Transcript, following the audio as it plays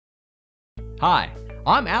Hi,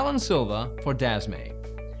 I'm Alan Silva for DASME.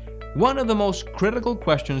 One of the most critical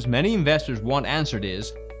questions many investors want answered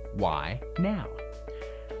is, why now?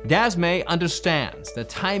 DASME understands that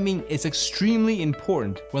timing is extremely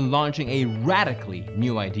important when launching a radically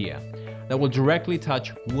new idea that will directly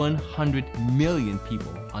touch 100 million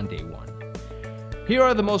people on day one. Here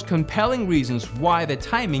are the most compelling reasons why the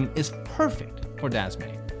timing is perfect for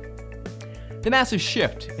DASME. The massive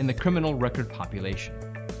shift in the criminal record population.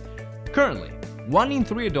 Currently, 1 in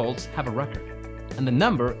 3 adults have a record, and the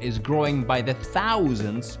number is growing by the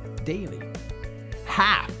thousands daily.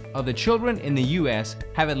 Half of the children in the US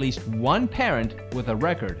have at least one parent with a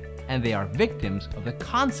record, and they are victims of the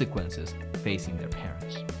consequences facing their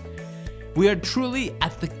parents. We are truly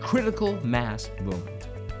at the critical mass moment.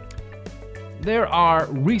 There are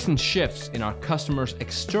recent shifts in our customers'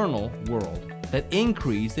 external world that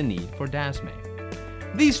increase the need for DASME.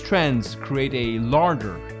 These trends create a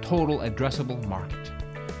larger total addressable market.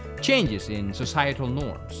 Changes in societal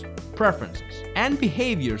norms, preferences, and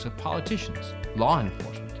behaviors of politicians, law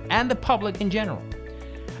enforcement, and the public in general.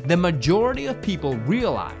 The majority of people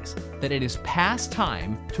realize that it is past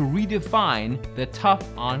time to redefine the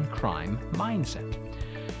tough-on-crime mindset.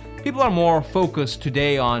 People are more focused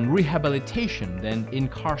today on rehabilitation than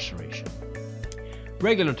incarceration.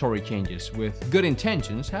 Regulatory changes with good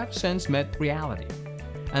intentions have since met reality,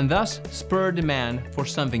 and thus spurred demand for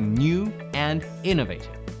something new and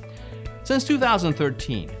innovative. Since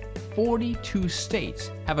 2013, 42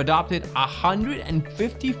 states have adopted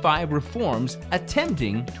 155 reforms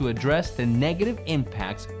attempting to address the negative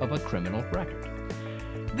impacts of a criminal record.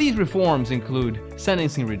 These reforms include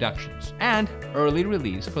sentencing reductions and early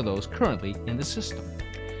release for those currently in the system.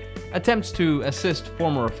 Attempts to assist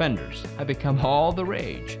former offenders have become all the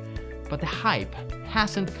rage, but the hype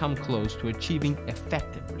hasn't come close to achieving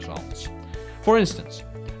effective results. For instance,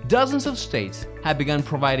 dozens of states have begun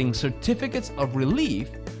providing certificates of relief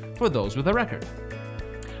for those with a record.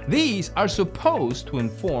 These are supposed to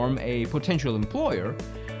inform a potential employer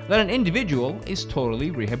that an individual is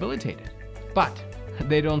totally rehabilitated, but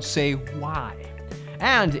they don't say why.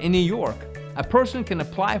 And in New York, a person can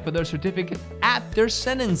apply for their certificate at their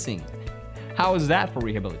sentencing. How is that for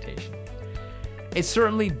rehabilitation? It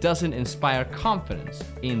certainly doesn't inspire confidence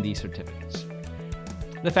in these certificates.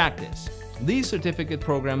 The fact is, these certificate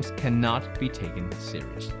programs cannot be taken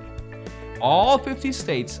seriously. All 50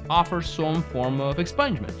 states offer some form of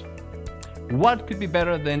expungement. What could be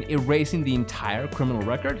better than erasing the entire criminal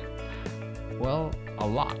record? Well, a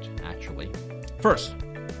lot, actually. First,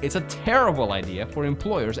 it's a terrible idea for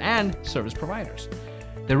employers and service providers.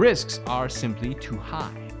 The risks are simply too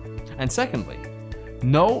high. And secondly,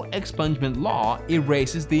 no expungement law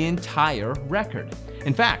erases the entire record.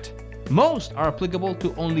 In fact, most are applicable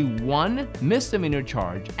to only one misdemeanor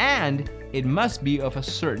charge, and it must be of a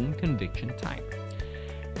certain conviction type.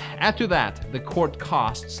 Add to that, the court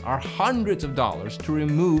costs are hundreds of dollars to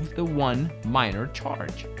remove the one minor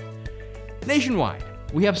charge. Nationwide,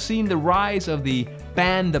 we have seen the rise of the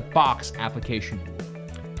ban-the-box application rule.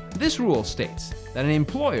 This rule states that an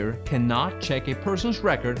employer cannot check a person's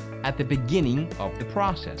record at the beginning of the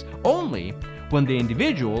process, only when the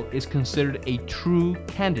individual is considered a true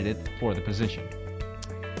candidate for the position.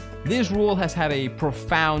 This rule has had a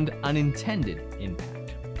profound unintended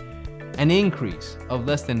impact. An increase of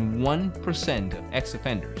less than 1% of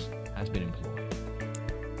ex-offenders has been employed.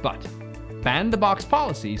 But ban-the-box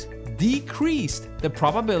policies decreased the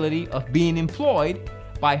probability of being employed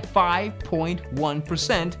by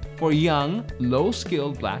 5.1% for young,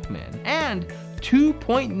 low-skilled black men and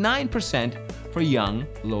 2.9% for young,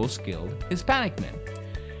 low-skilled Hispanic men.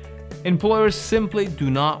 Employers simply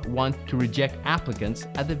do not want to reject applicants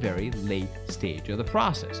at the very late stage of the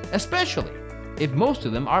process, especially if most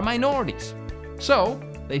of them are minorities. So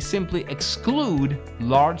they simply exclude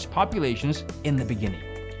large populations in the beginning.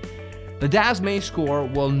 The DASME score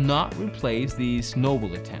will not replace these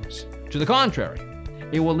noble attempts. To the contrary,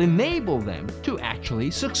 it will enable them to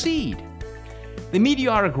actually succeed. The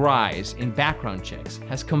meteoric rise in background checks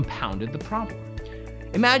has compounded the problem.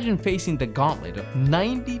 Imagine facing the gauntlet of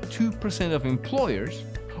 92% of employers,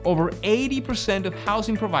 over 80% of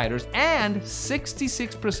housing providers, and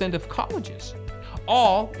 66% of colleges,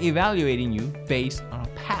 all evaluating you based on a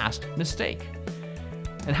past mistake.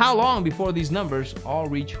 And how long before these numbers all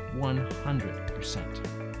reach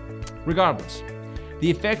 100%? Regardless,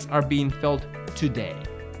 the effects are being felt today.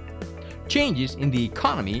 Changes in the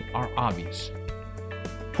economy are obvious.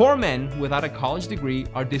 Poor men without a college degree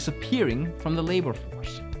are disappearing from the labor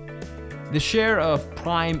force. The share of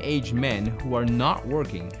prime-age men who are not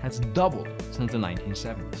working has doubled since the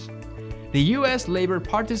 1970s. The US labor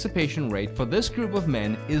participation rate for this group of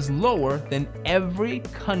men is lower than every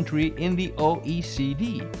country in the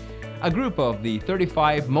OECD, a group of the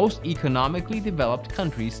 35 most economically developed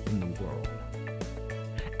countries in the world.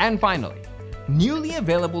 And finally, newly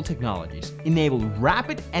available technologies enable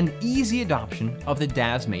rapid and easy adoption of the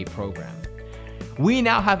DASME program. We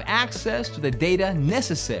now have access to the data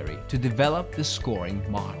necessary to develop the scoring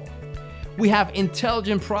model. We have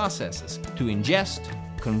intelligent processes to ingest,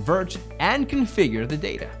 convert, and configure the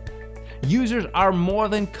data. Users are more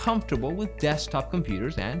than comfortable with desktop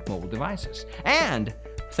computers and mobile devices. And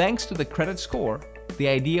thanks to the credit score, the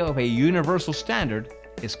idea of a universal standard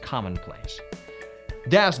is commonplace.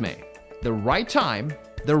 DASME, the right time,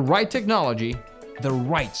 the right technology, the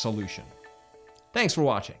right solution. Thanks for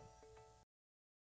watching.